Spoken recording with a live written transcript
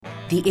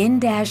The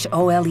in-dash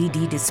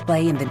OLED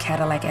display in the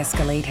Cadillac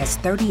Escalade has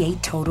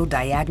 38 total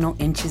diagonal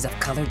inches of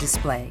color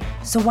display.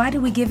 So why do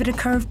we give it a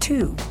curve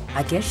too?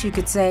 I guess you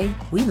could say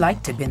we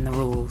like to bend the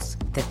rules.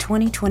 The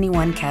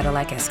 2021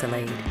 Cadillac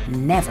Escalade.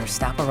 Never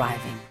stop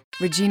arriving.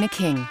 Regina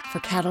King for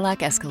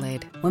Cadillac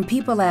Escalade. When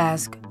people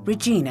ask,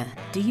 Regina,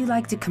 do you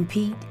like to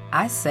compete?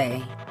 I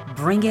say,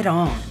 bring it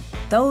on.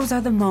 Those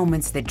are the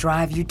moments that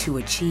drive you to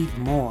achieve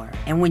more.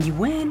 And when you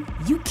win,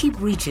 you keep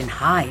reaching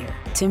higher.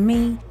 To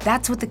me,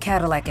 that's what the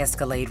Cadillac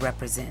Escalade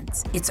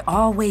represents. It's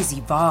always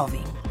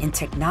evolving in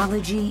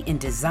technology, in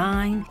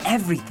design,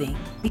 everything.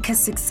 Because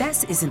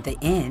success isn't the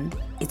end,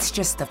 it's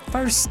just the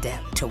first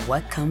step to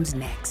what comes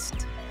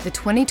next. The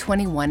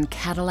 2021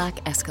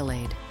 Cadillac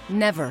Escalade.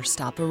 Never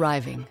stop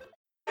arriving.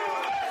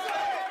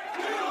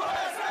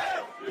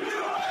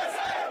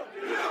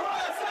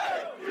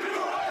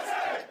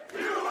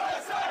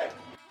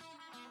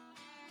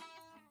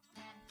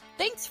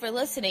 Thanks for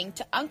listening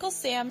to Uncle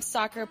Sam's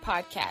Soccer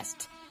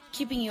Podcast,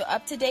 keeping you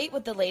up to date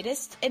with the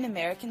latest in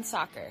American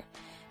soccer.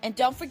 And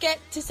don't forget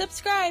to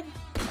subscribe.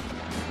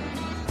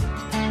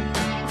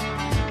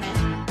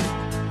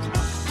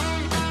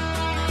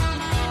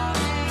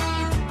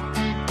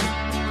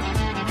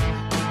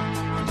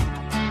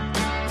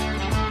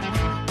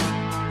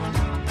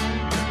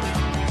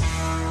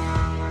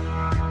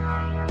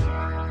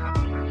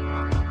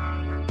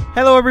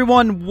 Hello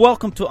everyone,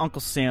 welcome to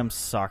Uncle Sam's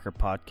Soccer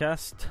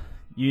Podcast.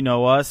 You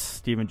know us,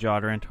 Steven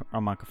Jodorant,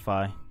 Armand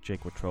Kafai,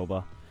 Jake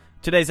Watroba.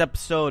 Today's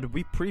episode,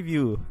 we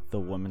preview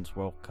the Women's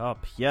World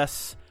Cup.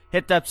 Yes,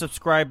 hit that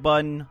subscribe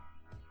button,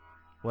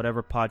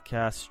 whatever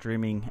podcast,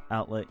 streaming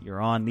outlet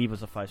you're on. Leave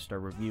us a 5-star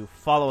review.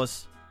 Follow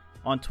us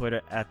on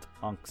Twitter at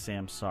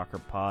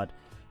UncSamSoccerPod.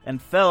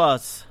 And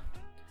fellas,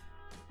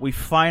 we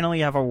finally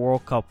have a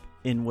World Cup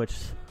in which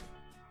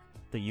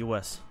the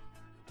U.S.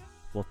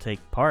 will take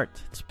part.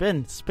 It's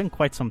been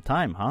quite some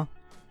time, huh?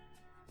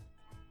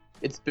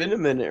 It's been a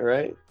minute,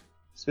 right?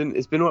 It's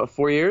been what,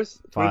 4 years?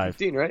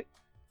 2015, right?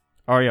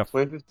 Oh yeah,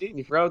 2015.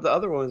 You forgot what the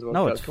other ones were.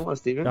 No, come on,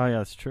 Steven. Oh yeah,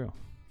 that's true.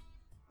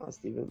 Come on,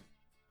 Steven.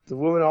 The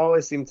women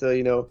always seem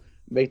to,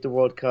 make the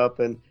World Cup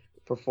and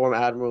perform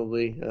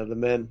admirably. The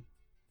men,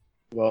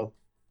 well,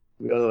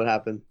 we don't know what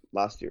happened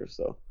last year,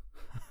 so.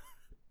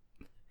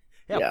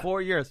 yeah,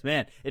 4 years,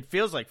 man. It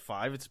feels like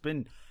 5.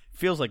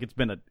 Feels like it's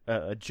been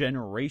a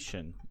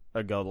generation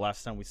ago the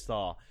last time we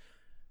saw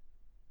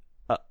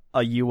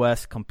a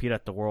U.S. compete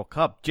at the World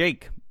Cup.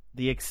 Jake,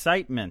 the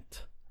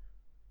excitement,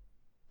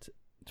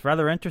 it's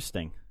rather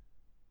interesting.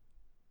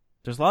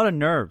 There's a lot of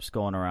nerves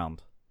going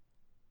around.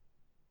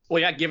 Well,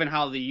 yeah, given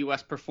how the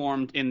U.S.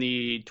 performed in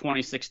the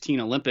 2016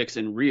 Olympics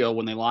in Rio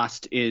when they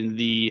lost in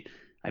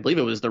I believe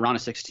it was the round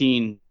of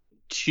 16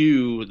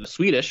 to the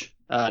Swedish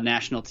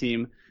national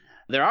team,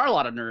 there are a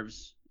lot of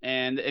nerves.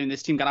 And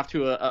this team got off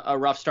to a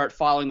rough start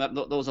following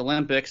those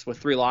Olympics with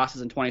 3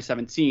 losses in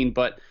 2017,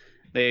 but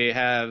they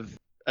have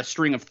a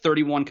string of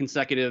 31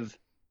 consecutive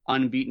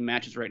unbeaten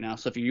matches right now.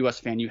 So if you're a U.S.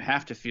 fan, you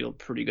have to feel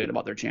pretty good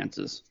about their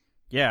chances.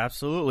 Yeah,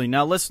 absolutely.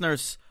 Now,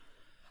 listeners,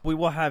 we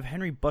will have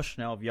Henry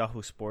Bushnell of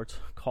Yahoo Sports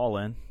call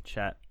in,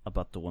 chat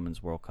about the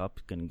Women's World Cup.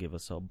 He's going to give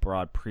us a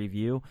broad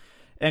preview.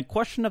 And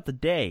question of the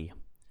day,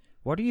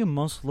 what are you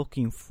most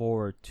looking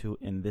forward to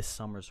in this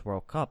summer's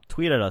World Cup?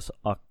 Tweet at us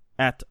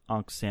at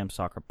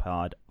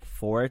UncSamSoccerPod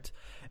for it.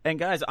 And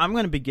guys, I'm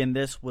going to begin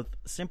this with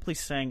simply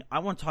saying I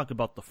want to talk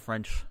about the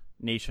French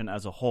nation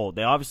as a whole.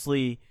 They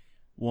obviously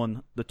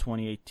won the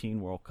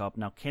 2018 World Cup.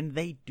 Now, can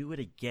they do it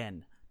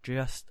again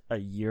just a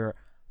year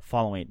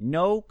following it?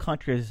 No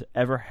country has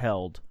ever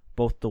held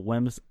both the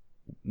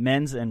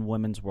men's and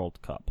women's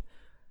World Cup.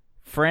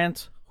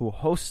 France, who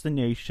hosts the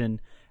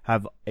nation,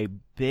 have a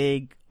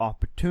big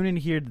opportunity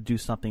here to do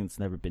something that's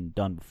never been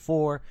done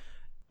before.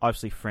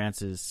 Obviously,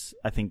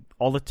 I think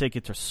all the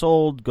tickets are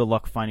sold. Good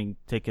luck finding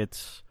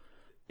tickets.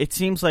 It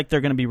seems like they're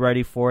going to be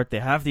ready for it.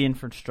 They have the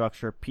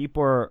infrastructure.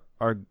 People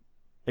are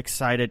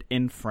excited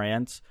in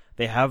France.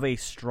 They have a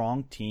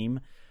strong team.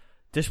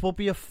 This will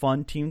be a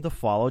fun team to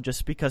follow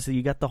just because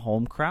you got the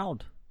home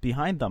crowd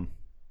behind them.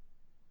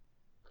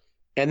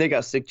 And they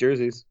got sick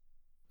jerseys.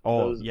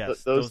 Oh,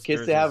 yes. Those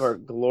kits jerseys they have are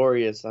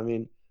glorious. I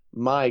mean,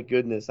 my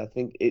goodness. I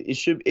think it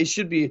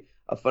should be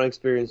a fun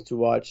experience to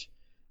watch.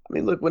 I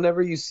mean, look,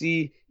 whenever you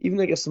see even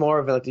like a smaller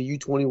event like the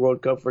U20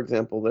 World Cup, for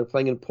example, they're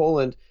playing in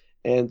Poland,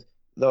 and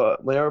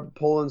whenever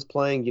Poland's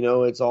playing,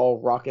 it's all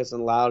raucous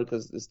and loud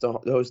because it's the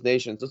host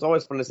nation. So it's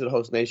always fun to see the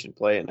host nation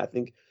play, and I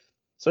think,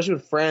 especially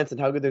with France and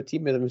how good their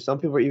team is, I mean, some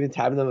people are even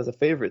tabbing them as the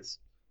favorites.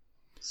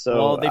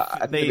 So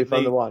I think it'll be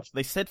fun to watch.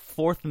 They sit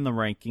 4th in the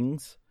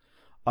rankings.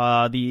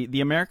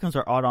 The Americans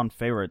are odd-on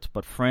favorites,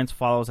 but France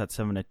follows at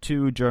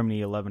 7-2,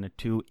 Germany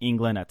 11-2,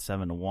 England at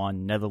 7-1,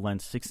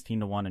 Netherlands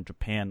 16-1, and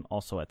Japan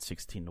also at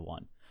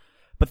 16-1.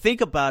 But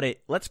think about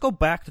it. Let's go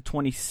back to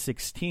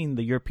 2016,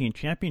 the European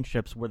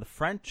Championships, where the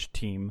French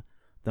team,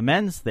 the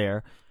men's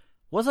there,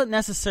 wasn't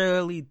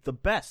necessarily the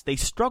best. They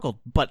struggled,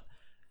 but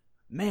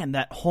man,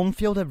 that home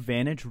field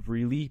advantage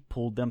really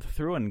pulled them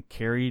through and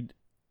carried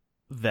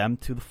them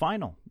to the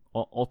final,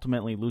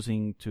 ultimately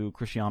losing to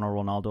Cristiano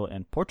Ronaldo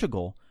and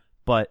Portugal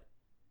but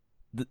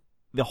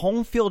the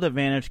home field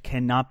advantage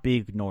cannot be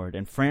ignored,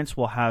 and France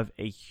will have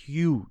a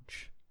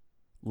huge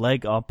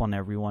leg up on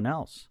everyone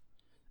else.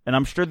 And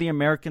I'm sure the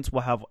Americans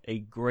will have a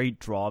great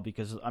draw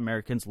because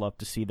Americans love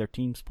to see their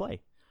teams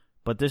play.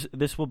 But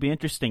this will be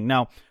interesting.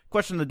 Now,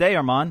 question of the day,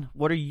 Armand,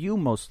 what are you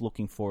most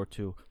looking forward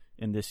to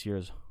in this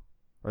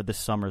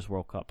summer's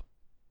World Cup?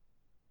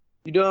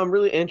 I'm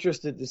really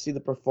interested to see the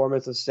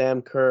performance of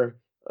Sam Kerr.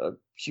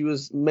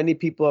 Many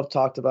people have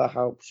talked about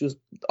how she was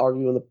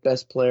arguably one of the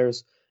best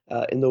players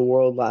in the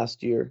world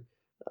last year.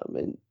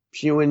 And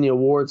she didn't win the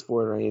awards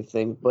for it or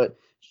anything, but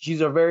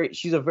she's a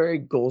very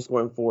goal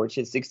scoring forward.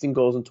 She had 16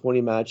 goals in 20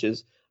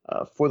 matches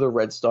for the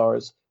Red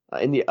Stars of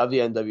the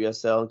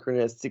NWSL, and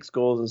currently has 6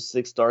 goals and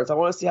 6 starts. I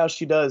want to see how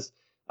she does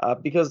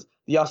because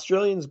the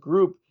Australians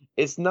group,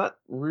 it's not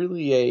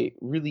really a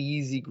really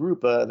easy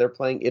group. They're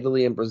playing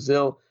Italy and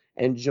Brazil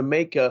and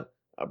Jamaica.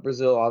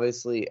 Brazil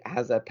obviously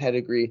has that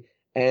pedigree,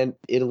 and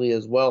Italy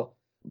as well.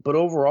 But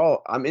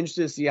overall, I'm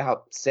interested to see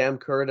how Sam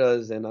Kerr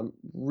does, and I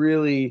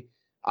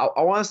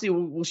want to see,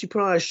 will she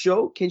put on a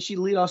show? Can she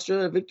lead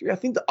Australia to victory? I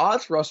think the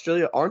odds for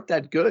Australia aren't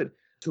that good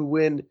to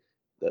win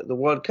the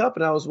World Cup.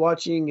 And I was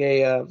watching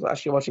a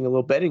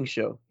little betting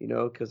show,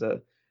 because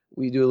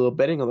we do a little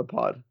betting on the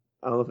pod.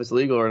 I don't know if it's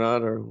legal or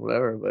not or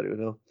whatever, but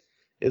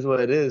is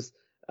what it is.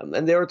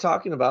 And they were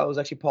talking about, it was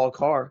actually Paul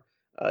Carr.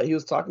 He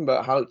was talking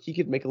about how he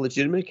could make a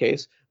legitimate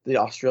case the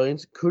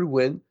Australians could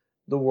win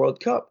the World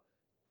Cup.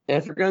 And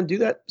if you're going to do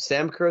that,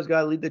 Sam Kerr's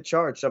got to lead the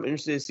charge. So I'm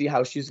interested to see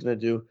how she's going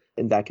to do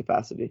in that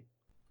capacity.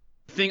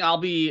 The thing I'll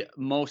be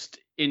most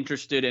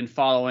interested in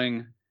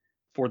following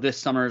for this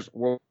summer's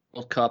World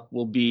Cup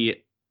will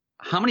be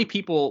how many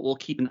people will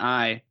keep an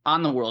eye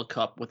on the World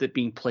Cup with it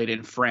being played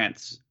in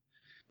France.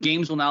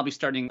 Games will now be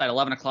starting at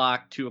 11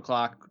 o'clock, 2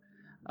 o'clock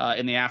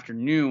in the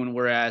afternoon,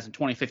 whereas in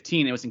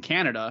 2015 it was in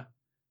Canada.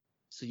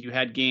 So you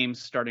had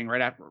games starting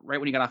right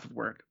when you got off of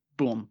work.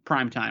 Boom,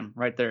 prime time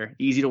right there.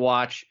 Easy to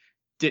watch.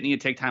 Didn't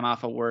need to take time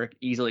off of work.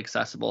 Easily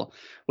accessible.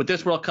 With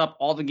this World Cup,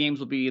 all the games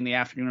will be in the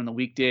afternoon on the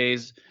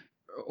weekdays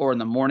or in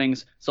the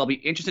mornings. So I'll be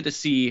interested to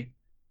see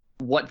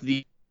what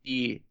the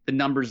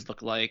numbers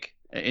look like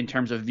in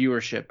terms of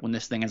viewership when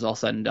this thing is all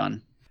said and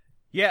done.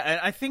 Yeah, and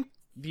I think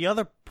the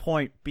other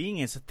point being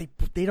is that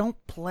they don't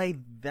play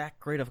that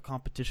great of a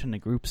competition in the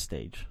group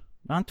stage.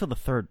 Not until the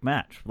third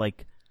match.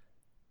 Like,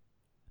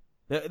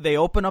 they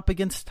open up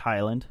against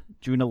Thailand,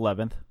 June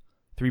 11th,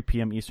 3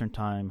 p.m. Eastern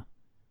Time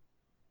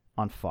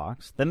on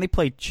Fox. Then they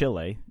play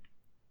Chile,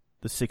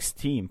 the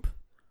 16th,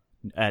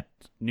 at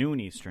noon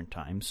Eastern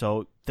Time.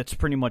 So that's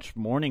pretty much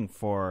morning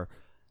for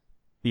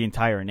the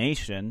entire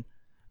nation.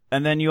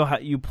 And then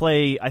you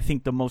play, I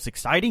think, the most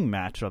exciting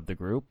match of the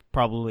group,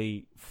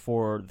 probably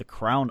for the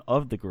crown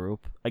of the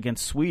group,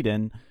 against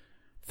Sweden,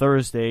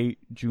 Thursday,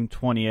 June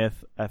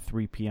 20th at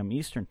 3 p.m.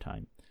 Eastern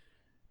Time.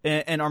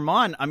 And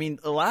Armand, I mean,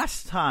 the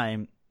last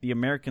time the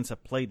Americans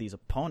have played these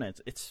opponents,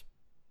 it's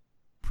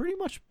pretty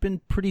much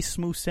been pretty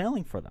smooth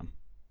sailing for them.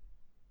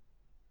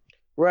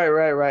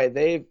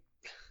 Right.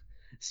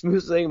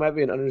 Smooth sailing might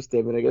be an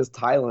understatement. I guess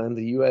Thailand,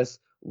 the U.S.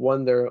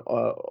 won their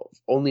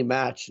only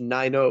match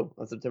 9-0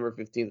 on September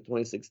 15th,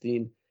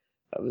 2016.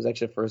 It was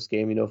actually the first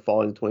game,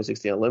 following the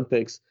 2016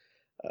 Olympics.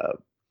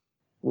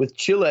 With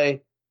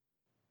Chile,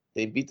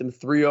 they beat them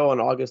 3-0 on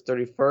August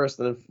 31st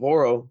and then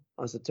 4-0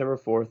 on September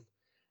 4th.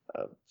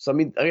 So, I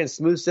mean, again,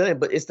 smooth sailing,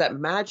 but it's that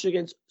match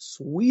against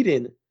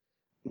Sweden,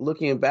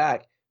 looking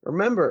back.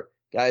 Remember,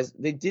 guys,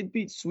 they did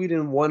beat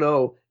Sweden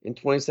 1-0 in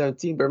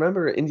 2017, but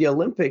remember, in the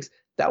Olympics,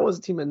 that was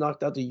a team that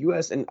knocked out the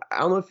U.S., and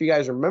I don't know if you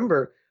guys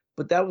remember,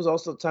 but that was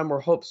also the time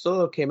where Hope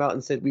Solo came out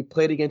and said, we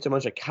played against a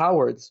bunch of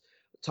cowards,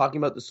 talking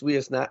about the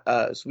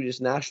Swedish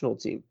national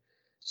team.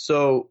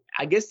 So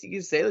I guess you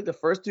could say, like, the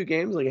first 2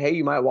 games, like, hey,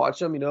 you might watch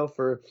them,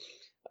 for,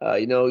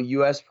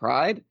 U.S.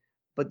 pride,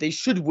 but they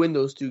should win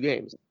those 2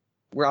 games.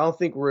 Where I don't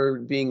think we're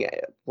being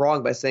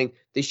wrong by saying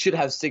they should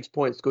have 6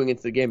 points going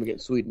into the game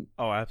against Sweden.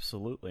 Oh,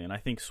 absolutely. And I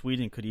think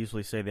Sweden could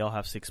easily say they'll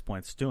have 6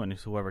 points too, and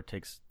it's whoever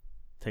takes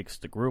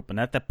the group. And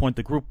at that point,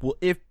 the group will,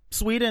 if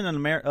Sweden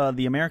and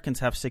the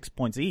Americans have 6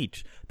 points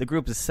each, the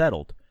group is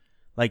settled.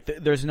 Like,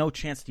 there's no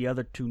chance the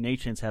other 2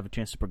 nations have a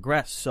chance to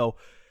progress. So,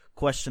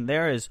 question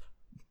there is,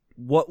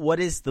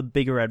 what is the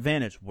bigger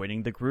advantage?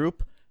 Winning the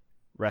group?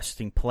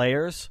 Resting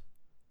players?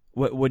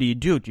 What do you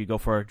do? Do you go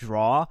for a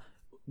draw?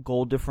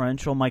 Goal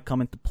differential might come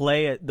into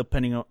play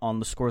depending on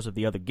the scores of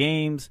the other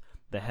games,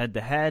 the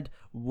head-to-head.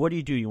 What do?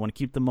 You want to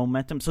keep the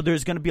momentum? So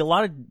there's going to be a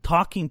lot of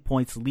talking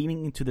points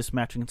leading into this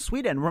match against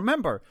Sweden.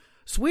 Remember,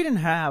 Sweden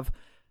have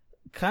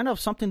kind of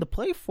something to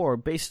play for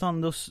based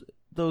on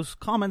those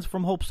comments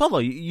from Hope Solo.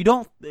 You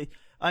don't.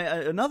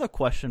 Another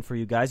question for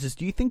you guys is: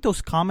 do you think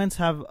those comments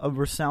have a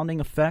resounding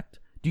effect?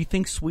 Do you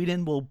think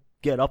Sweden will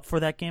get up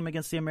for that game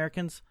against the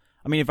Americans?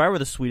 I mean, if I were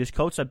the Swedish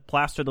coach, I'd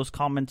plaster those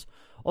comments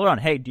all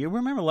around. Hey, do you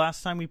remember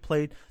last time we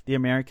played the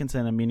Americans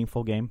in a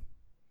meaningful game?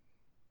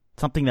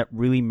 Something that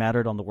really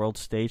mattered on the world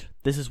stage.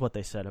 This is what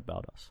they said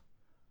about us.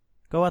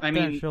 Go out there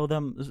and show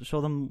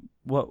them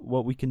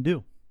what we can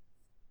do.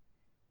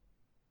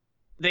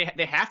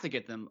 they have to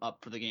get them up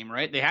for the game,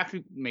 right? They have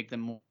to make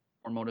them more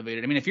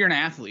motivated. I mean, if you're an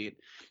athlete,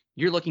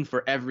 you're looking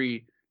for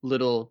every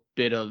little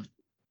bit of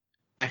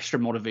extra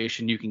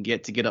motivation you can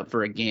get to get up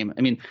for a game.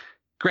 I mean,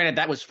 granted,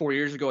 that was 4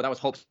 years ago. That was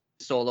Hope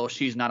Solo.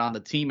 She's not on the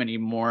team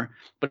anymore.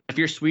 But if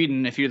you're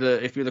Sweden, if you're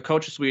the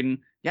coach of Sweden,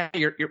 yeah,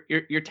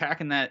 you're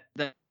tacking that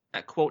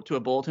quote to a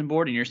bulletin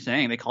board, and you're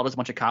saying they called us a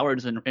bunch of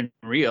cowards in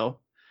Rio.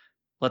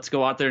 Let's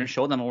go out there and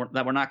show them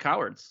that we're not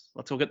cowards.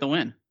 Let's go get the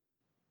win.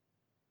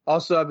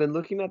 Also, I've been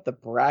looking at the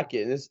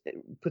bracket, and this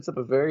puts up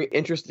a very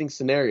interesting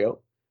scenario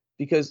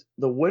because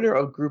the winner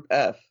of Group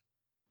F,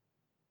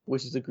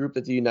 which is the group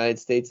that the United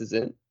States is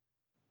in,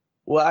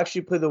 will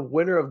actually play the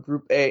winner of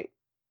Group A,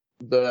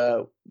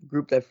 the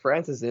group that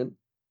France is in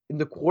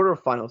the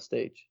quarterfinal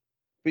stage.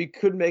 But you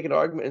could make an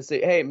argument and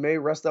say, hey, maybe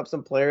rest up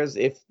some players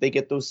if they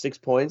get those 6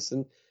 points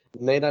and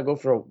may not go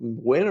for a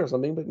win or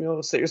something,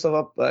 but set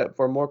yourself up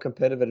for a more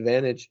competitive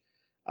advantage,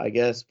 I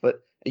guess.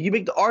 But you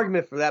make the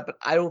argument for that, but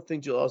I don't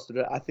think Jill Ellis did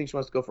it. I think she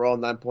wants to go for all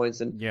 9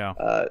 points and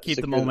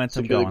keep the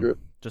momentum going.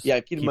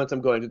 Keep the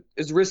momentum going.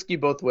 It's risky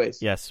both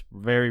ways. Yes,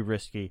 very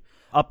risky.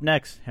 Up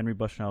next, Henry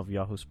Bushnell of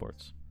Yahoo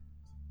Sports.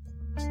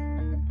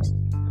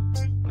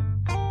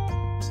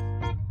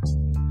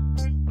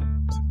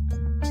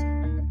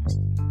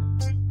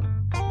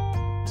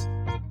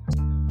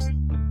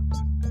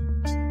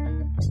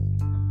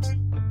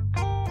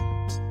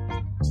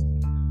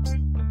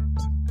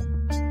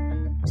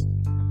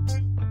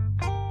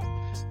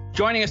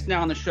 Joining us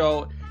now on the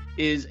show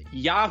is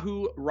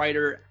Yahoo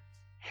writer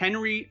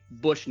Henry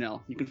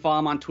Bushnell. You can follow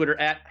him on Twitter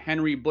at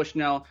Henry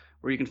Bushnell,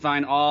 where you can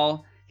find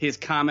all his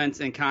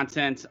comments and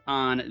content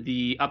on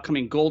the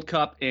upcoming Gold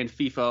Cup and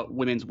FIFA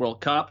Women's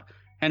World Cup.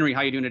 Henry,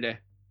 how you doing today?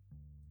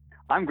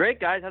 I'm great,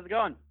 guys. How's it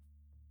going?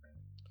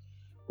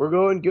 We're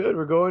going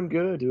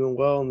good. Doing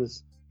well on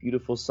this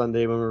beautiful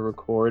Sunday when we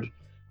record.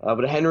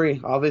 But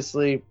Henry,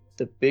 obviously,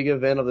 the big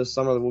event of the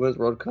summer, the Women's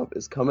World Cup,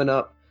 is coming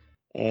up.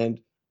 And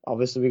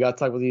obviously, we got to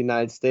talk about the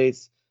United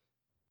States.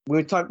 When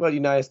we talk about the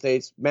United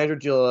States, manager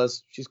Jill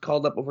Ellis, she's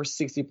called up over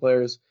 60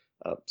 players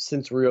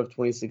since Rio of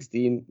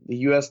 2016. The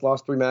U.S.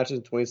 lost 3 matches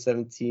in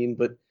 2017,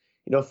 but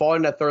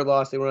following that third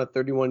loss, they went on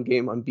a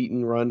 31-game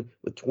unbeaten run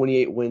with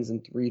 28 wins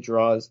and 3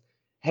 draws.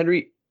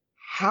 Henry,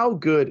 how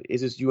good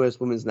is this U.S.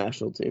 women's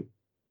national team?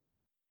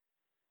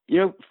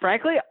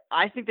 Frankly,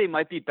 I think they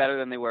might be better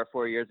than they were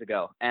 4 years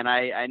ago. And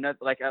I know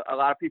a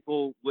lot of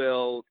people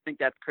will think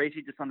that's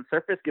crazy just on the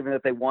surface, given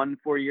that they won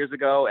 4 years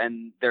ago,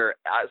 and they're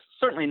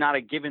certainly not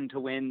a given to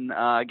win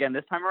again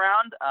this time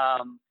around.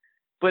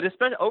 But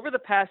especially over the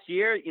past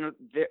year,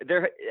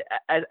 there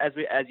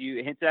as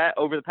you hinted at,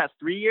 over the past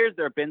 3 years,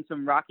 there have been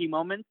some rocky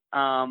moments.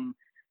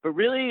 But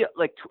really,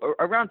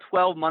 around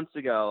 12 months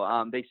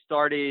ago, they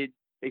started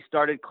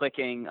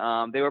clicking.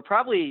 They were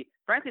probably,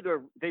 frankly,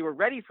 they were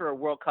ready for a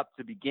World Cup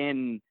to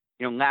begin,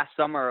 last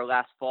summer or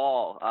last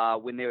fall,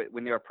 when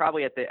they were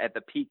probably at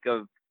the peak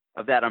of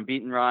that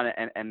unbeaten run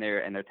and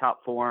their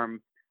top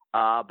form.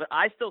 But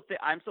I'm still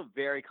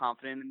very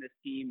confident in this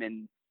team,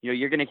 and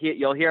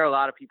you'll hear a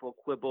lot of people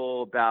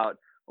quibble about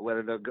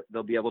whether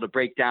they'll be able to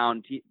break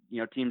down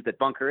teams that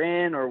bunker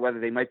in, or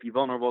whether they might be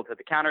vulnerable to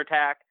the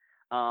counterattack.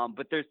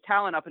 But there's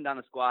talent up and down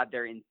the squad.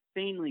 They're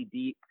insanely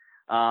deep.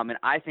 And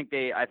I think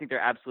they're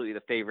absolutely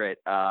the favorite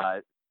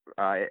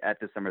at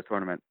this summer's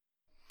tournament.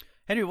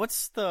 Henry,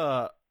 what's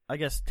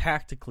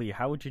tactically,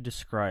 how would you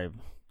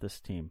describe this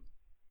team?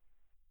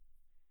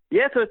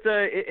 Yeah, so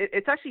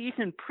it's actually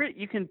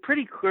you can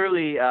pretty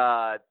clearly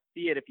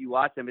see it if you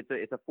watch them.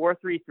 It's a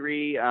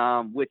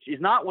 4-3-3, which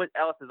is not what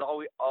Ellis has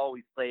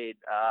always played.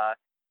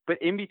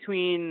 But in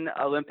between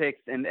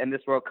Olympics and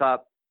this World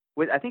Cup,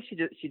 I think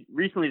she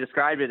recently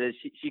described it as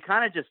she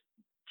kind of just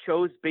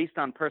chose based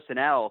on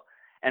personnel,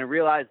 and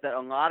realized that a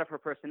lot of her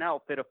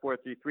personnel fit a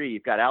 4-3-3.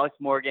 You've got Alex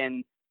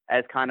Morgan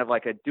as kind of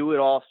like a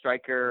do-it-all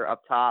striker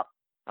up top.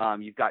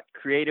 You've got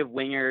creative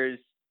wingers.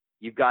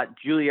 You've got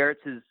Julie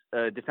Ertz as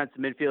a defensive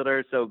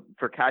midfielder. So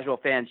for casual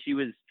fans, she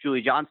was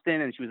Julie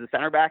Johnston, and she was a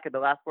center back at the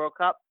last World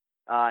Cup.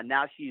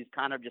 Now she's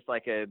kind of just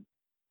like a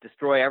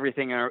destroy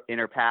everything in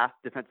her path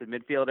defensive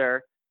midfielder.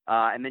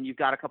 And then you've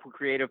got a couple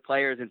creative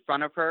players in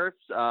front of her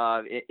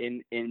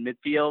in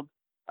midfield.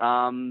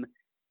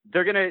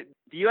 The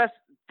U.S.,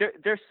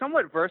 they're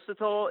somewhat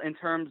versatile in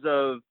terms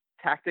of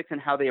tactics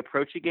and how they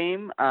approach a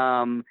game.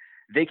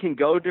 They can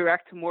go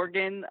direct to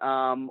Morgan,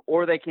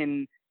 or they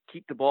can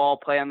keep the ball,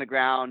 play on the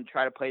ground,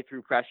 try to play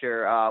through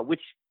pressure,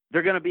 which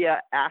they're going to be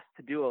asked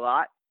to do a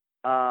lot.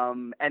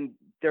 And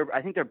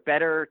I think they're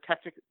better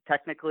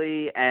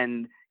technically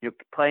and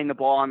playing the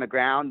ball on the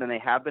ground than they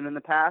have been in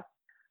the past.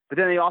 But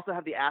then they also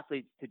have the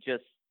athletes to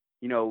just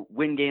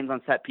win games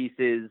on set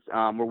pieces,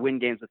 or win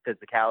games with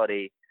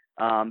physicality.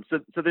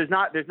 So there's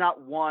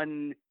not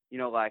one,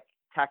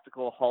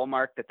 tactical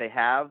hallmark that they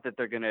have that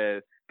they're going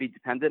to be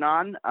dependent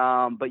on.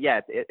 But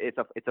yeah, it's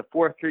a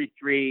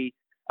 4-3-3,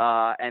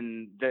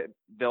 and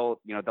they'll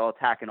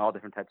attack in all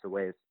different types of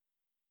ways.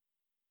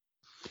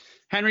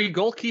 Henry,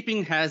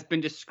 goalkeeping has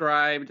been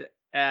described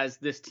as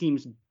this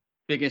team's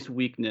biggest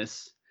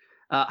weakness.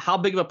 How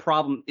big of a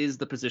problem is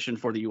the position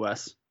for the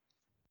U.S.?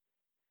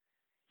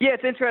 Yeah,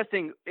 it's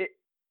interesting.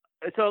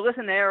 So Alyssa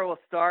Naeher will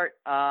start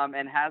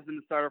and has been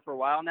the starter for a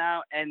while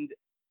now. And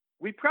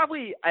I'm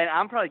probably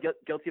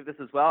guilty of this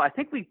as well. I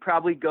think we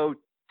probably go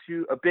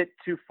a bit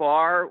too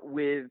far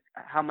with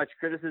how much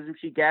criticism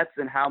she gets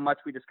and how much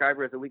we describe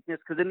her as a weakness.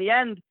 Because in the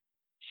end,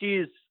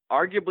 she's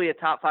arguably a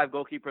top 5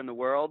 goalkeeper in the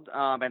world,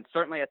 and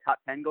certainly a top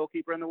 10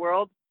 goalkeeper in the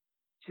world.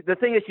 The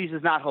thing is, she's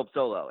just not Hope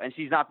Solo, and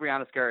she's not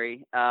Brianna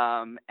Scurry.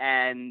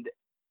 And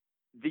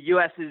the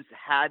U.S.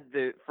 has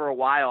for a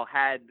while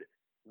had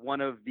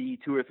one of the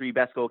 2 or 3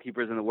 best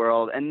goalkeepers in the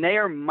world, and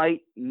Naeher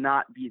might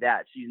not be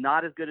that. She's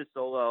not as good as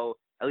Solo,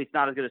 at least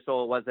not as good as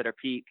Solo was at her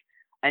peak.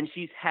 And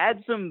she's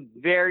had some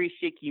very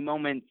shaky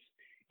moments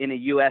in a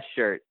U.S.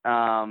 shirt,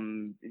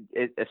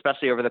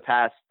 especially over the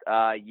past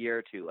year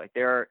or two. Like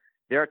there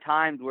are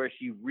times where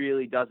she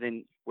really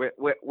doesn't,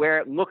 where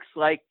it looks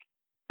like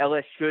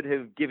Ellis should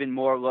have given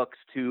more looks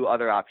to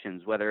other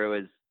options, whether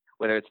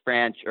it's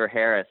Franch or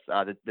Harris,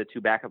 the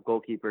 2 backup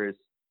goalkeepers.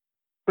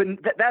 But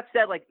that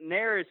said, like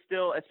Naeher is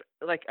still,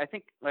 like I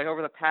think like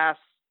over the past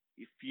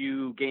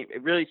few games,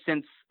 really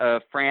since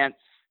France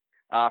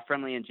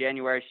friendly in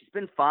January, she's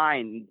been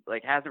fine.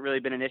 Like hasn't really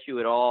been an issue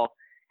at all.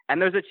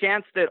 And there's a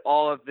chance that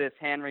all of this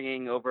hand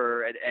wringing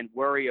over and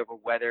worry over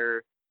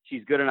whether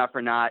she's good enough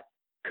or not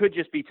could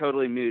just be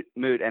totally moot,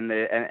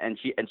 and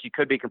she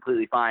could be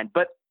completely fine.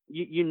 But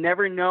you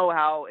never know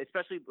how,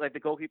 especially like the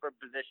goalkeeper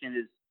position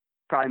is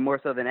probably more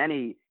so than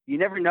any. You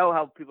never know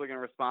how people are going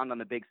to respond on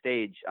the big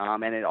stage.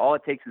 And all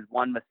it takes is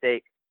one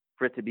mistake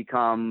for it to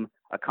become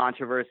a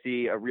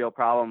controversy, a real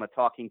problem, a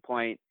talking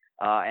point,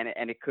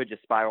 and it could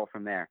just spiral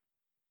from there.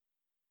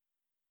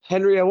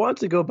 Henry, I want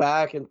to go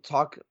back and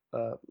talk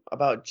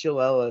about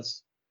Jill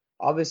Ellis.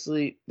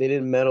 Obviously, they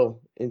didn't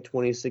medal in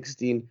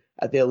 2016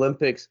 at the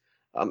Olympics.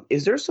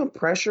 Is there some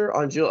pressure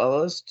on Jill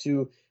Ellis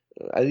to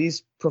at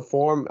least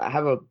perform,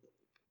 have a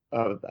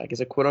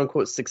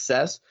quote-unquote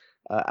success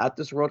at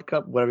this World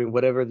Cup?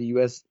 Whatever the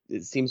U.S.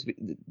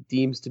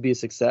 deems to be a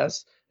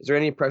success. Is there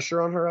any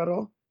pressure on her at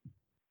all?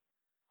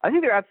 I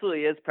think there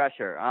absolutely is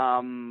pressure.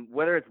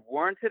 Whether it's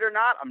warranted or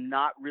not, I'm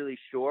not really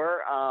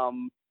sure.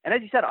 And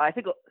as you said, I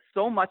think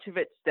so much of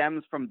it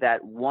stems from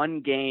that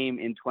one game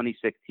in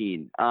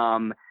 2016.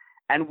 And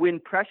when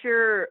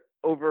pressure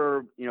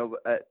over,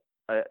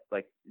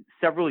 like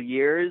several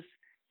years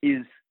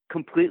is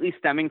completely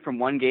stemming from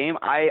one game,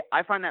 I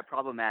find that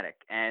problematic.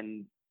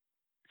 And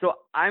so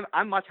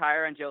I'm much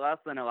higher on Jill Ellis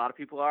than a lot of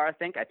people are. I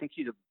think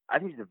she's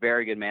a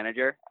very good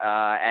manager.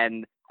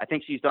 And I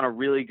think she's done a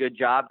really good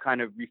job kind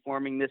of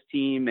reforming this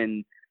team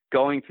and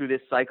going through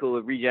this cycle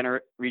of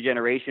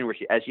regeneration where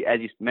she, as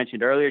you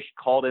mentioned earlier, she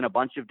called in a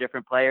bunch of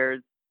different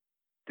players,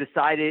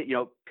 decided,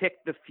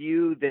 picked the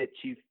few that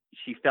she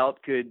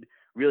felt could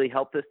really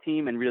help this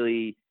team and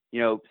really,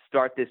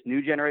 start this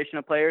new generation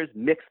of players,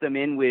 mix them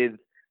in with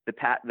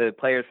the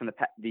players from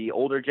the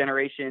older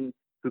generation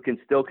who can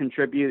still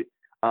contribute.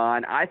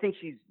 And I think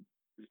she's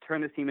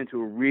turned this team into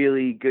a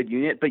really good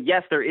unit. But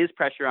yes, there is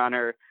pressure on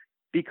her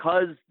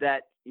because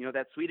that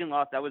Sweden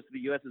loss, that was the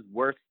U.S.'s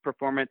worst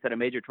performance at a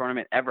major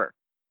tournament ever.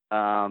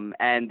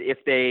 And if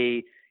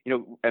they,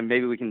 and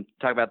maybe we can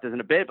talk about this in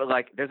a bit, but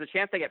like there's a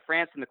chance they get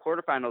France in the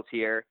quarterfinals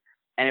here.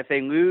 And if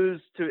they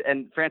lose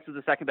and France is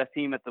the second best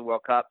team at the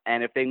World Cup,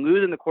 and if they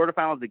lose in the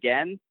quarterfinals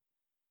again,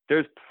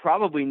 there's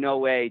probably no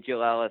way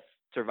Jill Ellis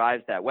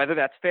survives that. Whether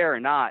that's fair or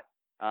not,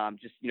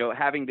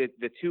 having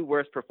the 2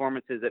 worst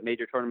performances at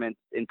major tournaments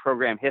in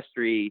program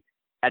history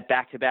at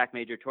back-to-back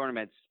major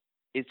tournaments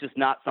is just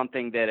not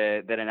something that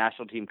a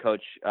national team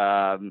coach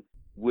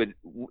would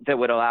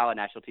allow a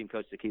national team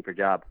coach to keep her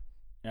job.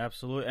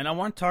 Absolutely. And I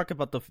want to talk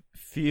about the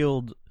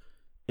field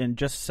in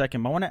just a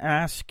second. I want to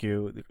ask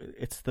you,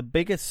 it's the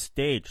biggest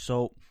stage.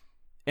 So,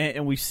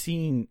 and we've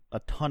seen a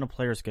ton of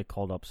players get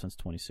called up since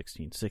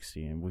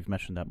 2016-16, and we've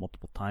mentioned that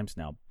multiple times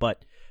now.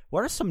 But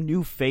what are some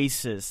new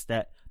faces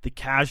that the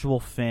casual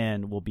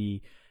fan will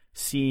be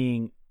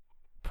seeing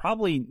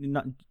probably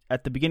not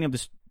at the beginning of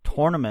this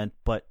tournament,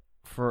 but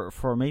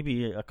for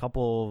maybe a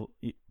couple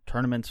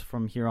tournaments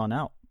from here on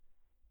out?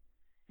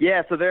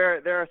 Yeah, so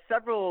there are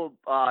several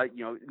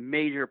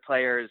major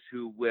players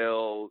who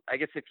will, I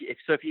guess if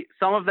you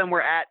some of them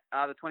were at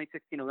the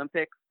 2016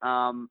 Olympics,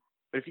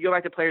 but if you go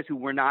back to players who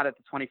were not at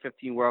the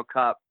 2015 World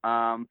Cup,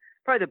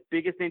 probably the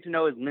biggest name to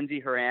know is Lindsey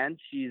Horan.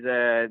 She's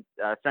a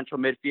central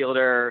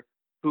midfielder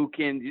who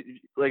can,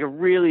 like, a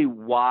really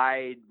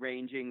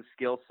wide-ranging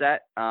skill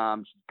set.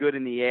 She's good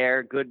in the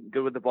air, good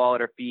with the ball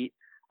at her feet.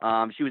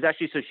 She was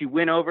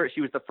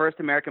the first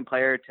American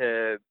player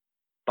to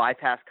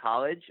bypass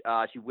college.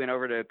 She went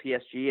over to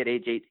PSG at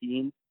age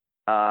 18.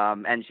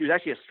 And she was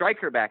actually a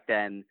striker back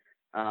then.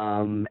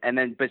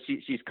 But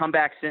she's come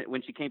back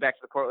when she came back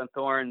to the Portland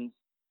Thorns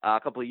a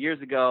couple of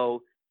years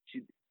ago.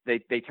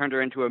 They turned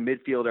her into a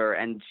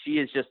midfielder, and she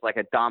is just like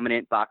a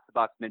dominant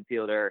box-to-box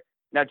midfielder.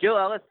 Now, Jill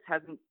Ellis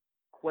hasn't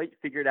quite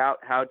figured out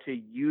how to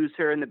use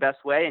her in the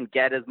best way and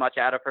get as much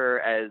out of her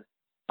as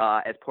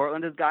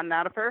Portland has gotten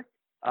out of her.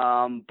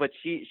 But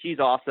she's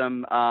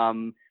awesome.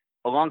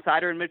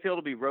 alongside her in midfield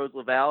will be Rose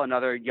Lavelle,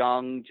 another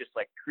young, just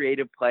like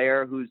creative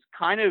player who's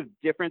kind of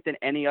different than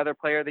any other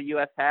player the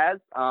U.S. has,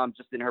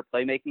 just in her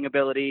playmaking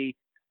ability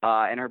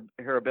and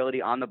her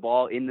ability on the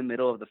ball in the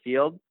middle of the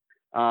field.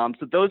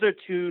 So those are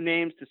two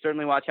names to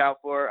certainly watch out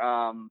for.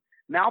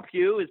 Mallory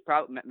Pugh is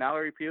probably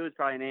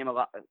a name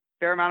a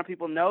fair amount of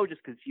people know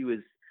just because she was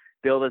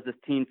billed as this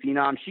teen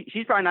phenom.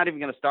 She's probably not even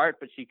going to start,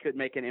 but she could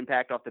make an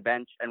impact off the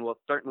bench and will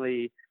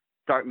certainly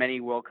start many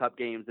World Cup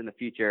games in the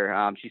future.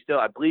 I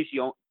believe she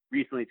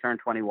recently turned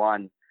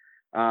 21.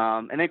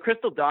 And then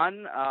Crystal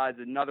Dunn is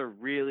another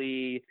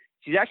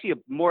she's actually a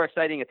more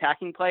exciting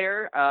attacking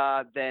player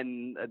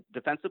than a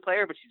defensive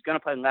player, but she's going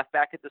to play left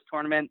back at this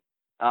tournament.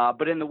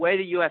 But in the way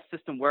the U.S.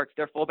 system works,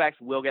 their fullbacks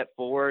will get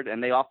forward,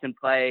 and they often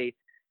play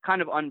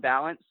kind of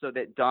unbalanced so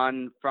that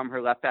Dunn from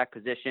her left back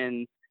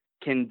position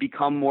can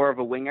become more of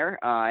a winger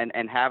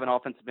and have an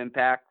offensive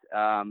impact.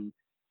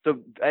 So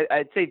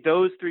I'd say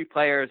those three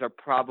players are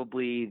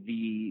probably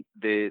the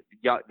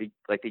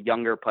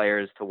younger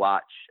players to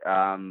watch,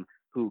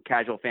 who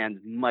casual fans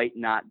might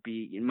not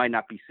be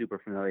super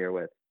familiar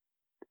with.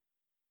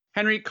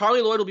 Henry,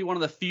 Carli Lloyd will be one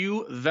of the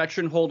few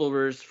veteran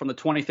holdovers from the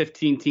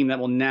 2015 team that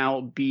will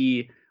now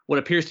be what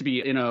appears to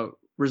be in a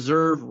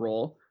reserve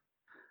role.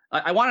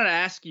 I wanted to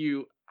ask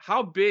you,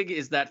 how big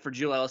is that for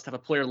Jill Ellis to have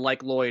a player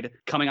like Lloyd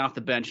coming off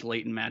the bench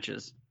late in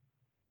matches?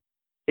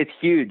 It's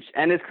huge.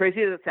 And as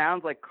crazy as it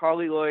sounds, like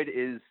Carli Lloyd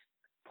is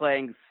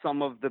playing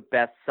some of the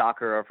best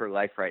soccer of her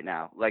life right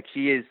now. Like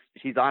she's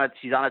on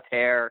a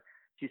tear.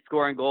 She's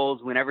scoring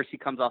goals whenever she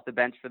comes off the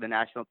bench for the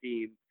national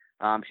team.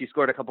 She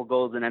scored a couple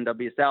goals in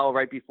NWSL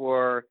right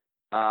before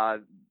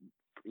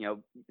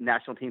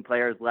national team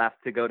players left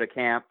to go to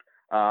camp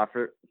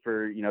to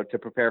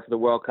prepare for the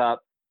World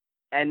Cup.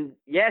 And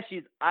yeah,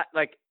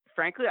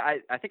 frankly, I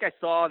think I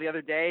saw the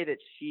other day that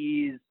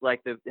she's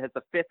has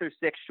the 5th or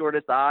 6th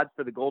shortest odds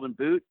for the Golden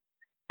Boot,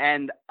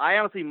 and I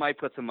honestly might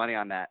put some money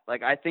on that.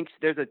 Like I think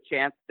there's a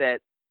chance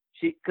that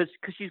she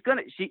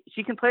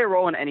can play a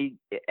role in any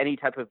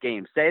type of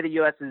game. Say the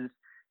U.S. is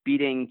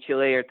beating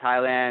Chile or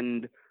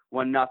Thailand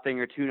 1-0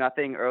 or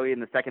 2-0 early in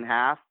the second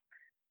half.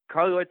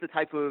 Carli Lloyd's the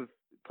type of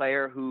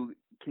player who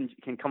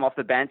can come off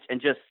the bench and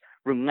just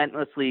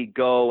relentlessly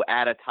go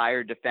at a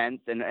tired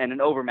defense and an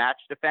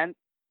overmatched defense.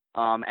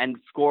 And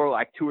score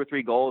like 2 or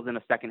 3 goals in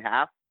a second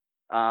half.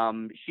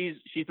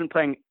 She's been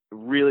playing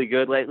really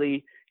good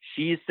lately.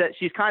 She's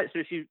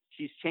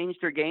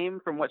changed her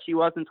game from what she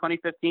was in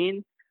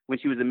 2015 when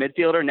she was a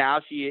midfielder.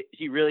 Now she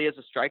really is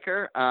a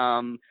striker.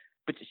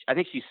 But I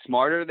think she's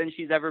smarter than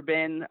she's ever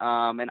been.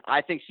 And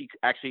I think she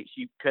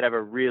could have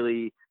a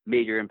really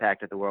major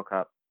impact at the World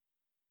Cup.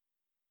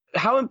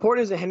 How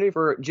important is it, Henry,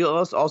 for Jill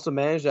Ellis to also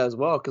manage that as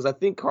well? Because I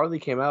think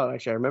Carli came out.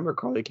 Actually, I remember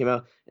Carli came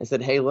out and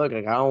said, "Hey, look, I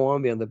don't want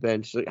to be on the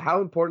bench." Like,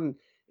 how important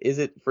is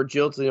it for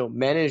Jill to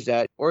manage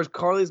that, or is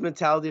Carli's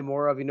mentality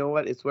more of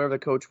what, it's wherever the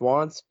coach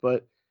wants?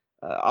 But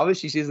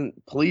obviously, she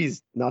isn't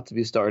pleased not to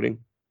be starting.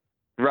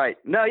 Right.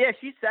 No, yeah,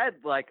 she said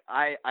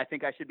I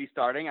think I should be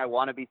starting. I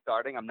want to be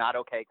starting. I'm not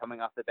okay coming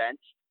off the bench.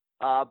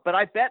 But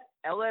I bet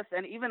Ellis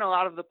and even a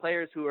lot of the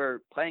players who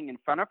are playing in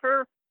front of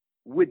her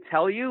would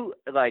tell you,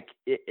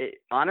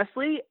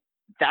 honestly,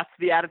 that's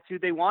the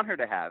attitude they want her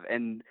to have.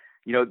 And,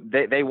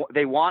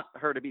 they want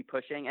her to be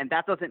pushing. And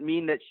that doesn't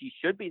mean that she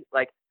should be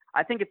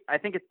I think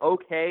it's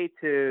okay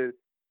to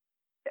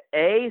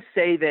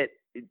say that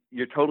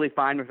you're totally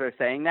fine with her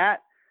saying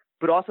that,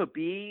 but also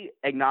B,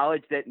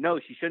 acknowledge that no,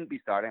 she shouldn't be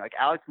starting. Like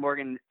Alex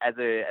Morgan as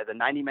a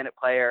 90-minute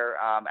player,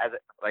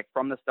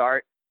 from the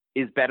start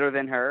is better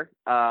than her,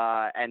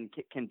 and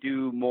can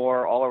do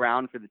more all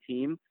around for the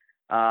team.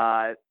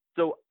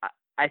 So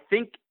I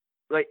think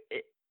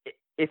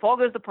if all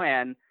goes to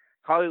plan,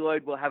 Carli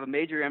Lloyd will have a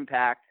major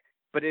impact,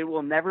 but it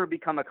will never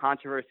become a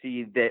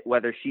controversy that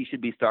whether she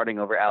should be starting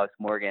over Alex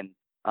Morgan,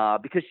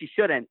 because she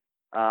shouldn't.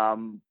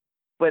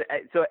 But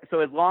so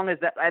as long as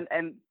that,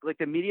 and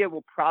the media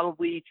will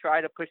probably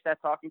try to push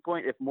that talking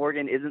point if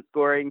Morgan isn't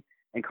scoring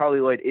and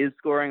Carli Lloyd is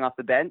scoring off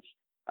the bench.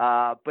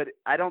 But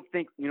I don't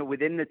think,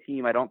 within the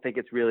team, I don't think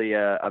it's really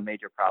a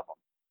major problem.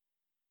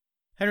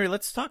 Henry,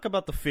 let's talk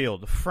about the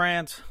field.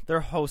 France,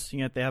 they're hosting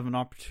it. They have an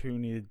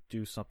opportunity to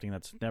do something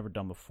that's never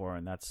done before,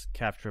 and that's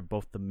capture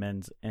both the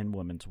men's and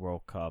women's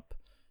World Cup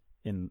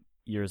in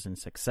years in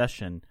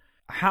succession.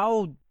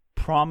 How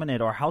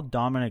prominent or how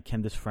dominant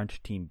can this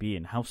French team be,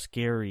 and how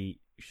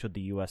scary should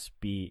the U.S.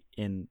 be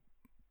in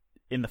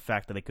the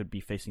fact that they could be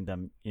facing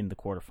them in the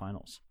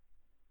quarterfinals?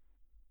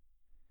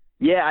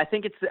 Yeah, I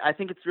think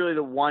it's really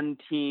the one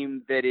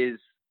team that is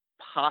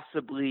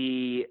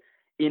possibly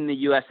in the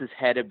U.S.'s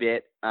head a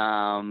bit,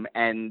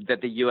 and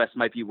that the U.S.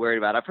 might be worried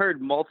about. I've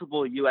heard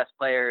multiple U.S.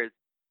 players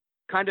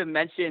kind of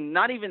mention,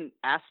 not even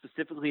ask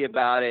specifically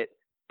about it,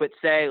 but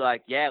say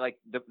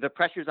the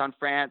pressure's on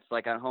France,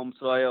 on home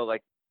soil,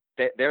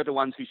 they're the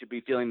ones who should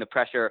be feeling the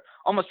pressure,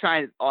 almost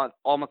the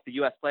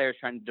U.S. players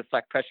trying to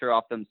deflect pressure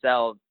off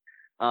themselves.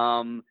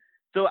 So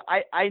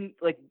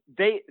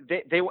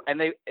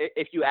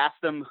if you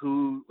ask them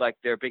who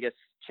their biggest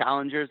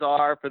challengers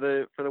are for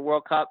the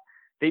World Cup,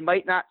 they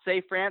might not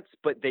say France,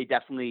 but they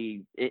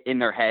definitely, in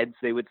their heads,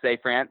 they would say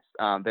France.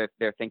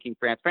 They're thinking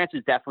France. France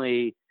is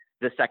definitely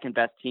the second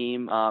best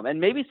team, and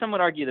maybe some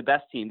would argue the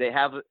best team. They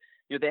have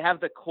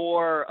the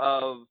core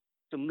of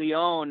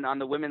Lyon on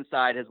the women's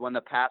side has won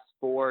the past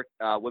 4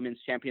 women's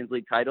Champions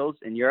League titles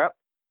in Europe,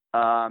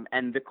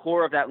 and the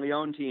core of that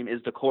Lyon team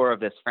is the core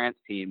of this France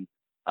team,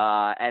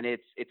 and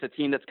it's a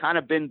team that's kind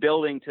of been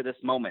building to this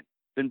moment,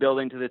 been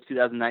building to the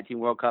 2019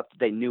 World Cup that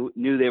they knew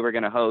they were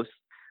going to host.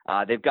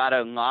 They've got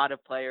a lot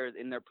of players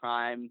in their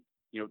prime,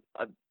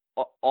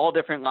 all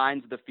different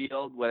lines of the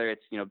field, whether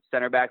it's,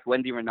 center backs.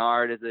 Wendy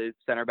Renard is a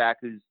center back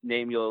whose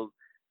name you'll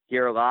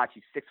hear a lot.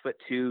 She's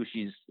 6'2".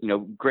 She's,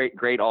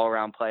 great all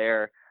around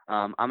player.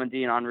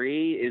 Amandine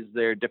Henry is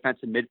their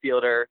defensive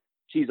midfielder.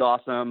 She's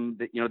awesome.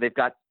 They've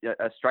got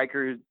a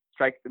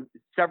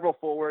several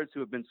forwards who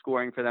have been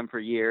scoring for them for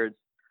years.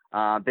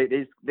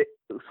 They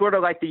sort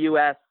of like the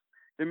U.S.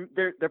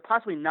 They're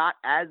possibly not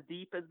as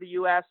deep as the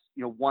U.S.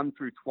 1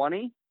 through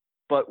 20,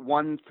 but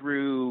 1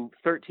 through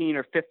 13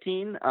 or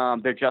 15,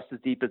 they're just as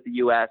deep as the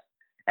U.S.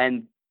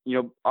 and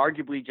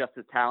arguably just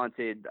as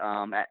talented,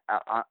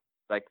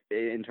 like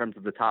in terms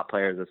of the top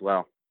players as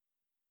well.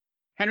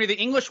 Henry, the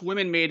English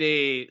women made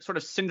a sort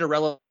of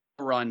Cinderella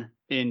run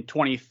in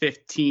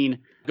 2015,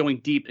 going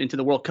deep into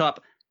the World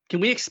Cup. Can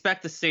we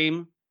expect the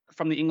same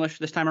from the English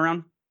this time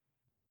around?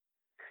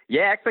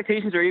 Yeah,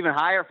 expectations are even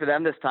higher for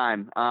them this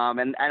time.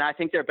 And I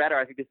think they're better.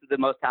 I think this is the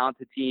most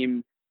talented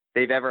team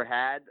they've ever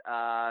had.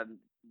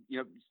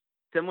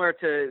 Similar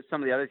to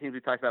some of the other teams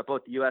we talked about,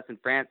 both the U.S. and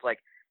France, like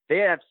they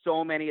have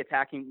so many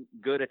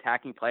good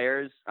attacking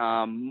players,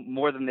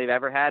 more than they've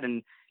ever had.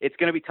 And it's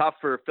going to be tough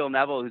for Phil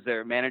Neville, who's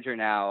their manager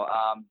now,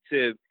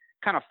 to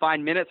kind of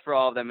find minutes for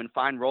all of them and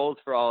find roles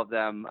for all of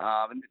them.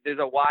 And there's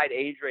a wide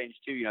age range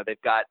too.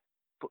 They've got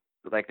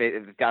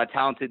a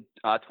talented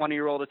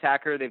 20-year-old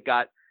attacker. They've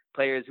got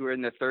players who are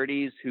in their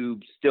 30s who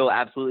still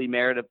absolutely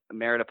merit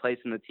a place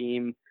in the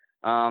team.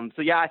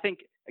 So yeah, I think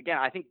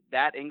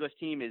that English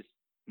team is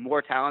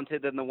more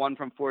talented than the one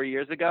from 4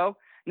 years ago.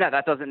 Now,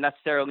 that doesn't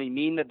necessarily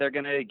mean that they're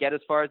going to get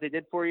as far as they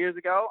did 4 years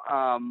ago.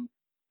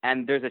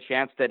 And there's a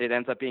chance that it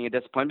ends up being a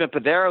disappointment,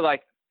 but the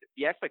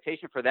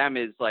expectation for them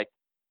is I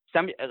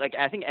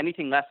think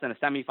anything less than a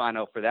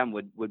semifinal for them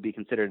would be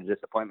considered a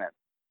disappointment.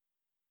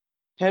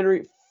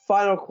 Henry,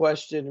 final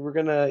question. We're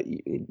going to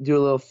do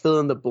a little fill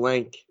in the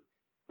blank.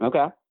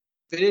 Okay.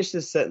 Finish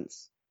this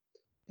sentence.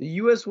 The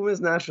U.S.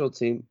 women's national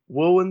team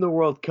will win the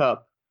World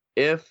Cup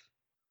if...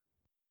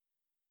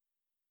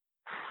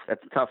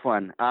 That's a tough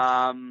one.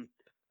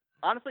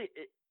 Honestly,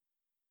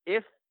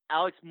 if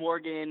Alex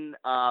Morgan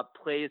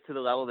plays to the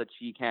level that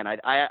she can,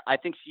 I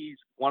think she's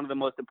one of the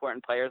most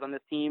important players on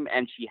this team,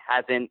 and she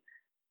hasn't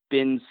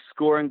been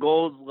scoring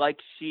goals like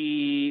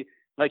she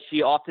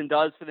often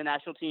does for the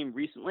national team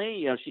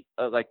recently. She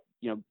 1-2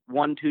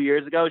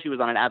 years ago she was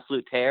on an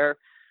absolute tear.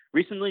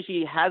 Recently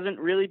she hasn't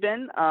really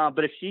been,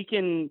 but if she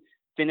can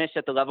finish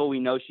at the level we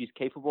know she's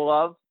capable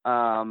of,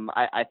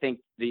 I think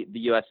the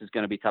U.S. is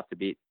going to be tough to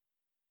beat.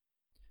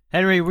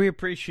 Henry, we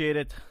appreciate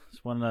it.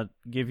 Just wanted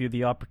to give you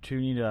the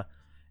opportunity to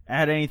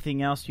add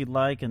anything else you'd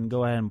like and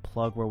go ahead and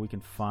plug where we can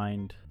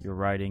find your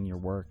writing, your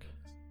work.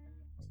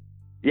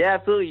 Yeah,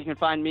 absolutely. You can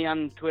find me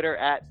on Twitter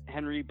at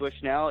Henry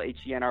Bushnell,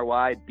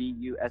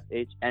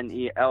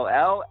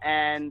 HenryBushnell.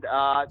 And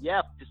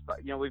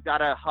we've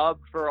got a hub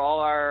for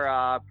all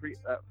our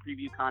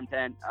preview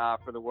content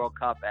for the World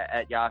Cup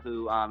at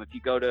Yahoo. If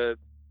you go to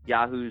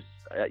Yahoo's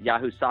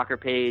soccer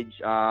page,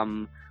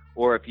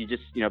 or if you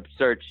just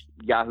search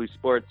Yahoo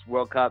Sports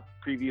World Cup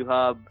Preview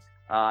Hub,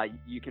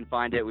 you can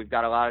find it. We've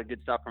got a lot of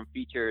good stuff from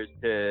features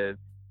to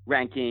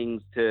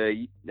rankings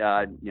to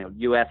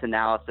U.S.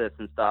 analysis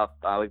and stuff.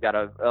 We've got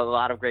a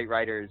lot of great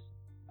writers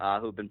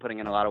who've been putting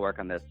in a lot of work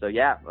on this. So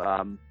yeah,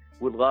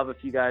 would love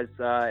if you guys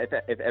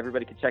if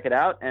everybody could check it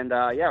out. And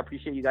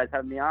appreciate you guys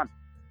having me on.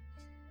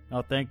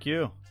 Oh, thank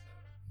you.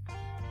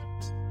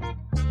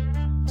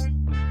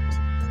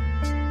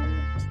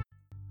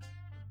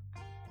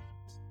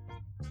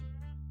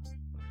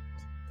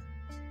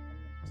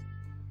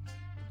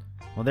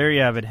 Well, there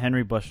you have it,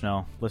 Henry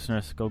Bushnell.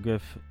 Listeners, go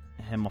give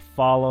him a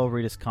follow,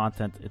 read his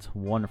content. It's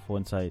wonderful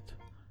insight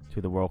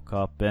to the World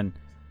Cup. And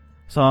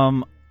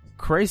some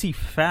crazy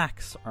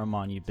facts,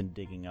 Armand, you've been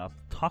digging up.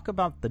 Talk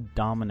about the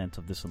dominance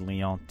of this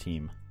Lyon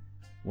team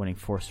winning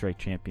 4 straight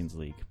Champions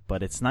League.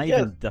 But it's not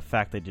even the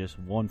fact they just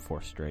won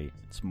 4 straight.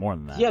 It's more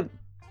than that. Yeah,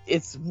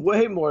 it's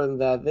way more than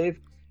that.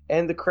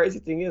 And the crazy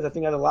thing is, I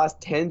think out of the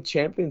last 10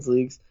 Champions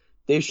Leagues,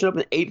 they've shown up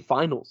in 8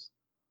 finals.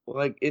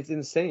 It's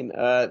insane.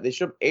 They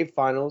showed up 8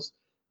 finals.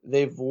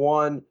 They've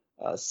won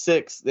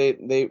 6.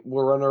 They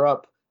were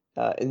runner-up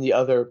in the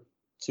other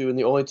 2. In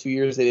the only 2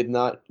 years they did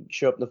not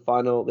show up in the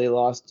final, they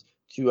lost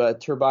to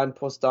Turbine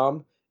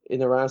Potsdam in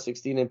the round of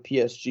 16 and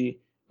PSG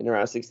in the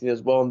round of 16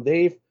 as well. And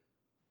they've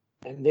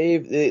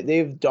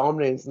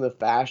dominated in the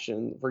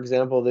fashion. For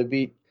example, they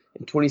beat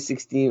in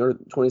 2016 or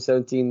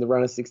 2017, the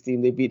round of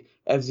 16, they beat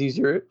FC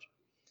Zurich.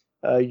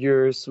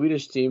 Your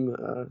Swedish team.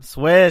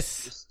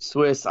 Swiss.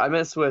 I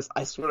meant Swiss.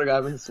 I swear to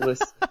God, I meant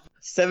Swiss.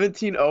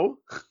 17-0.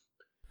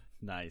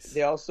 Nice.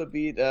 They also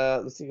beat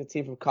a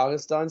team from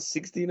Kazakhstan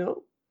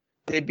 16-0.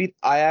 They beat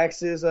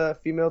Ajax's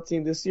female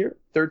team this year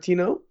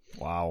 13-0.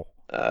 Wow.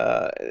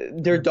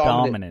 They're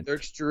dominant. They're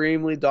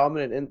extremely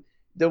dominant, and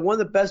they're one of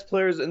the best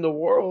players in the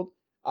world.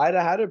 Ida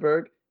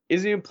Hatterberg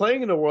isn't even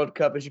playing in the World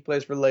Cup, and she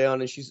plays for Leon,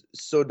 and she's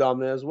so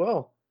dominant as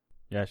well.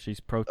 Yeah, she's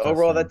protesting.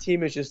 Overall, that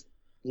team is just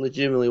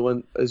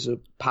legitimately is a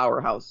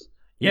powerhouse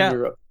in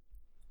Europe.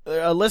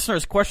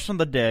 Listeners, question of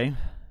the day.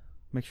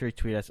 Make sure you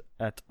tweet us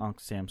at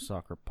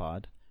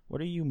UncSamSoccerPod.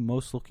 What are you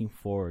most looking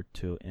forward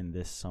to in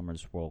this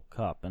summer's World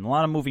Cup? And a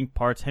lot of moving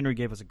parts. Henry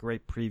gave us a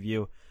great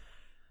preview.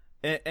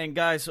 And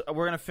guys,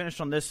 we're going to finish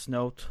on this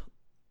note.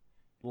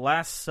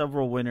 Last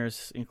several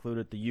winners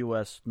included the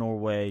U.S.,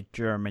 Norway,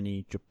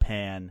 Germany,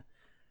 Japan.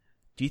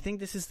 Do you think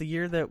this is the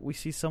year that we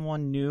see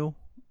someone new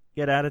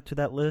get added to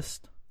that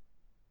list?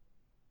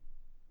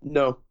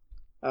 No.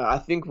 I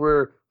think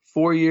we're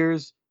 4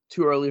 years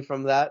too early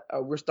from that.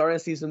 We're starting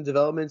to see some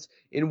developments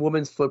in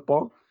women's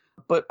football.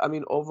 But, I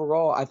mean,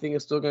 overall, I think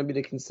it's still going to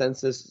be the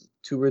consensus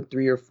 2 or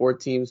 3 or 4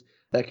 teams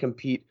that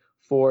compete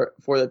for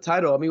the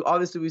title. I mean,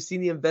 obviously, we've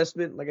seen the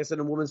investment, like I said,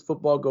 in women's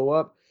football go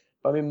up.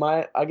 I mean,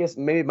 I guess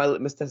maybe my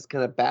litmus test is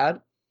kind of bad.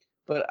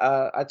 But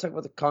I talk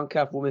about the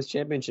CONCACAF Women's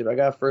Championship. I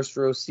got a first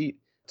row seat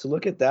to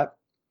look at that.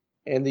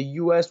 And the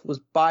U.S. was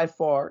by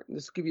far, and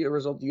this could be a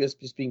result of the U.S.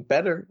 just being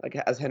better, like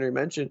as Henry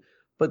mentioned,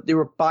 but they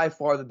were by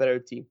far the better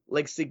team,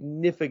 like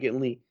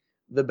significantly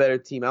the better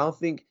team. I don't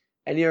think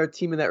any other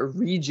team in that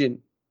region,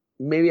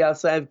 maybe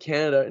outside of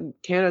Canada, and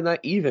Canada not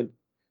even,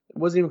 it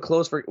wasn't even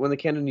close for when the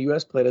Canada and the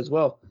U.S. played as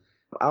well.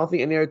 I don't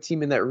think any other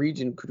team in that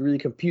region could really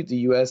compete the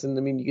U.S. And,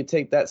 I mean, you could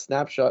take that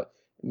snapshot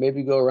and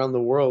maybe go around the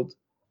world.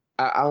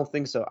 I don't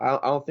think so. I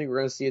don't think we're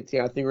going to see a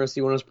team. I think we're going to see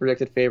one of those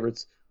predicted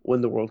favorites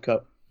win the World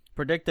Cup.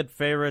 Predicted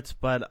favorites,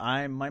 but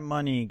my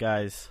money,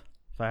 guys,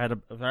 if I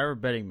were a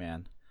betting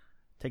man,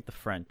 take the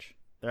French.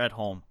 They're at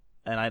home,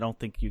 and I don't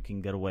think you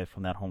can get away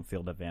from that home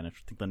field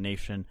advantage. I think the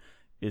nation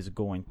is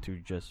going to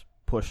just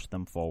push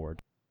them forward.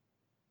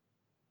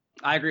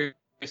 I agree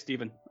with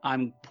Steven.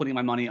 I'm putting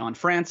my money on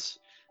France.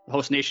 The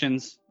host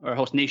nation,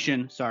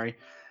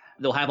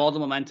 they'll have all the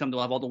momentum.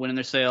 They'll have all the wind in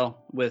their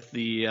sail with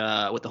the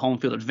home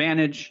field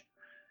advantage.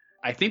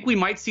 I think we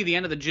might see the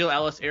end of the Jill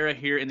Ellis era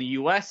here in the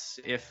U.S.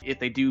 if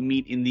they do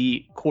meet in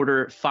the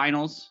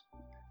quarterfinals.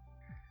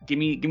 Give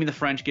me the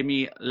French. Give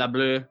me La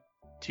Bleu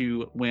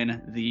to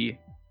win the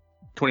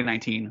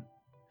 2019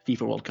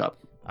 FIFA World Cup.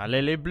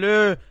 Allez les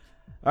Bleus!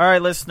 All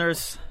right,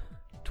 listeners,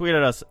 tweet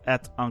at us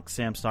at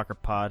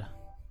UncSamSoccerPod.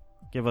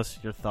 Give us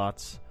your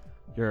thoughts.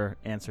 Your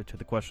answer to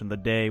the question of the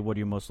day. What are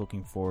you most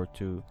looking forward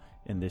to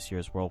in this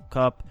year's World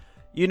Cup?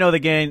 You know the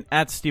game.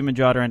 At Steven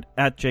Jotter and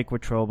at Jake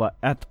Watroba,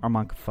 at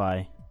Armand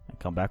Kafai. And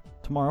come back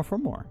tomorrow for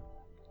more.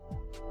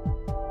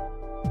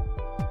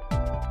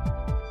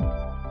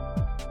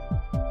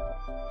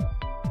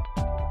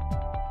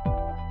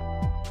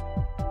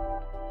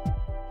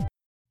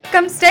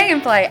 Come stay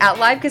and play at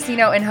Live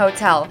Casino and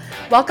Hotel.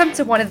 Welcome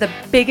to one of the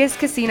biggest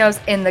casinos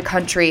in the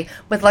country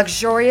with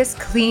luxurious,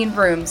 clean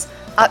rooms,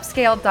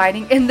 upscale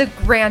dining, and the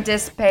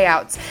grandest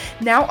payouts.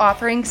 Now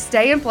offering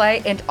stay and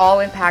play and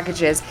all-in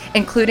packages,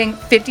 including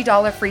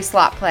 $50 free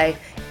slot play,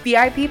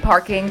 VIP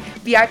parking,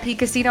 VIP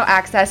casino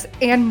access,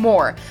 and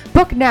more.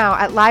 Book now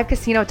at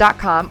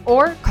livecasino.com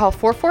or call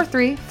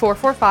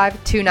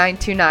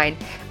 443-445-2929.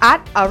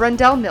 At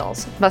Arundel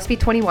Mills. Must be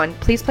 21.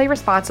 Please play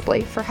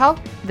responsibly. For help,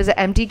 visit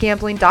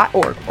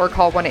mdgambling.org or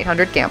call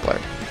 1-800-GAMBLER.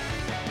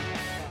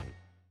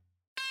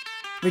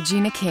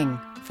 Regina King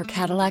for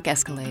Cadillac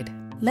Escalade.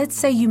 Let's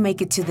say you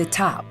make it to the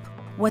top.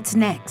 What's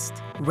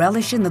next?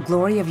 Relish in the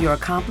glory of your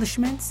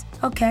accomplishments?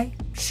 Okay,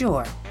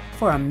 sure,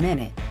 for a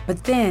minute.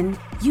 But then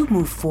you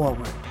move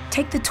forward.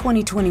 Take the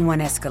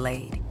 2021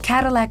 Escalade.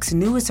 Cadillac's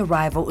newest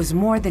arrival is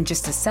more than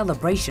just a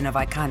celebration of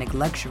iconic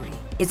luxury.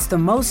 It's the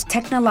most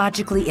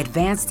technologically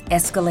advanced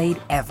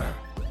Escalade ever.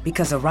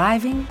 Because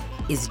arriving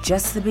is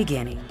just the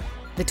beginning.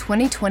 The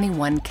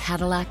 2021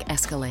 Cadillac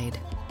Escalade.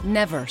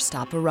 Never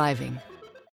stop arriving.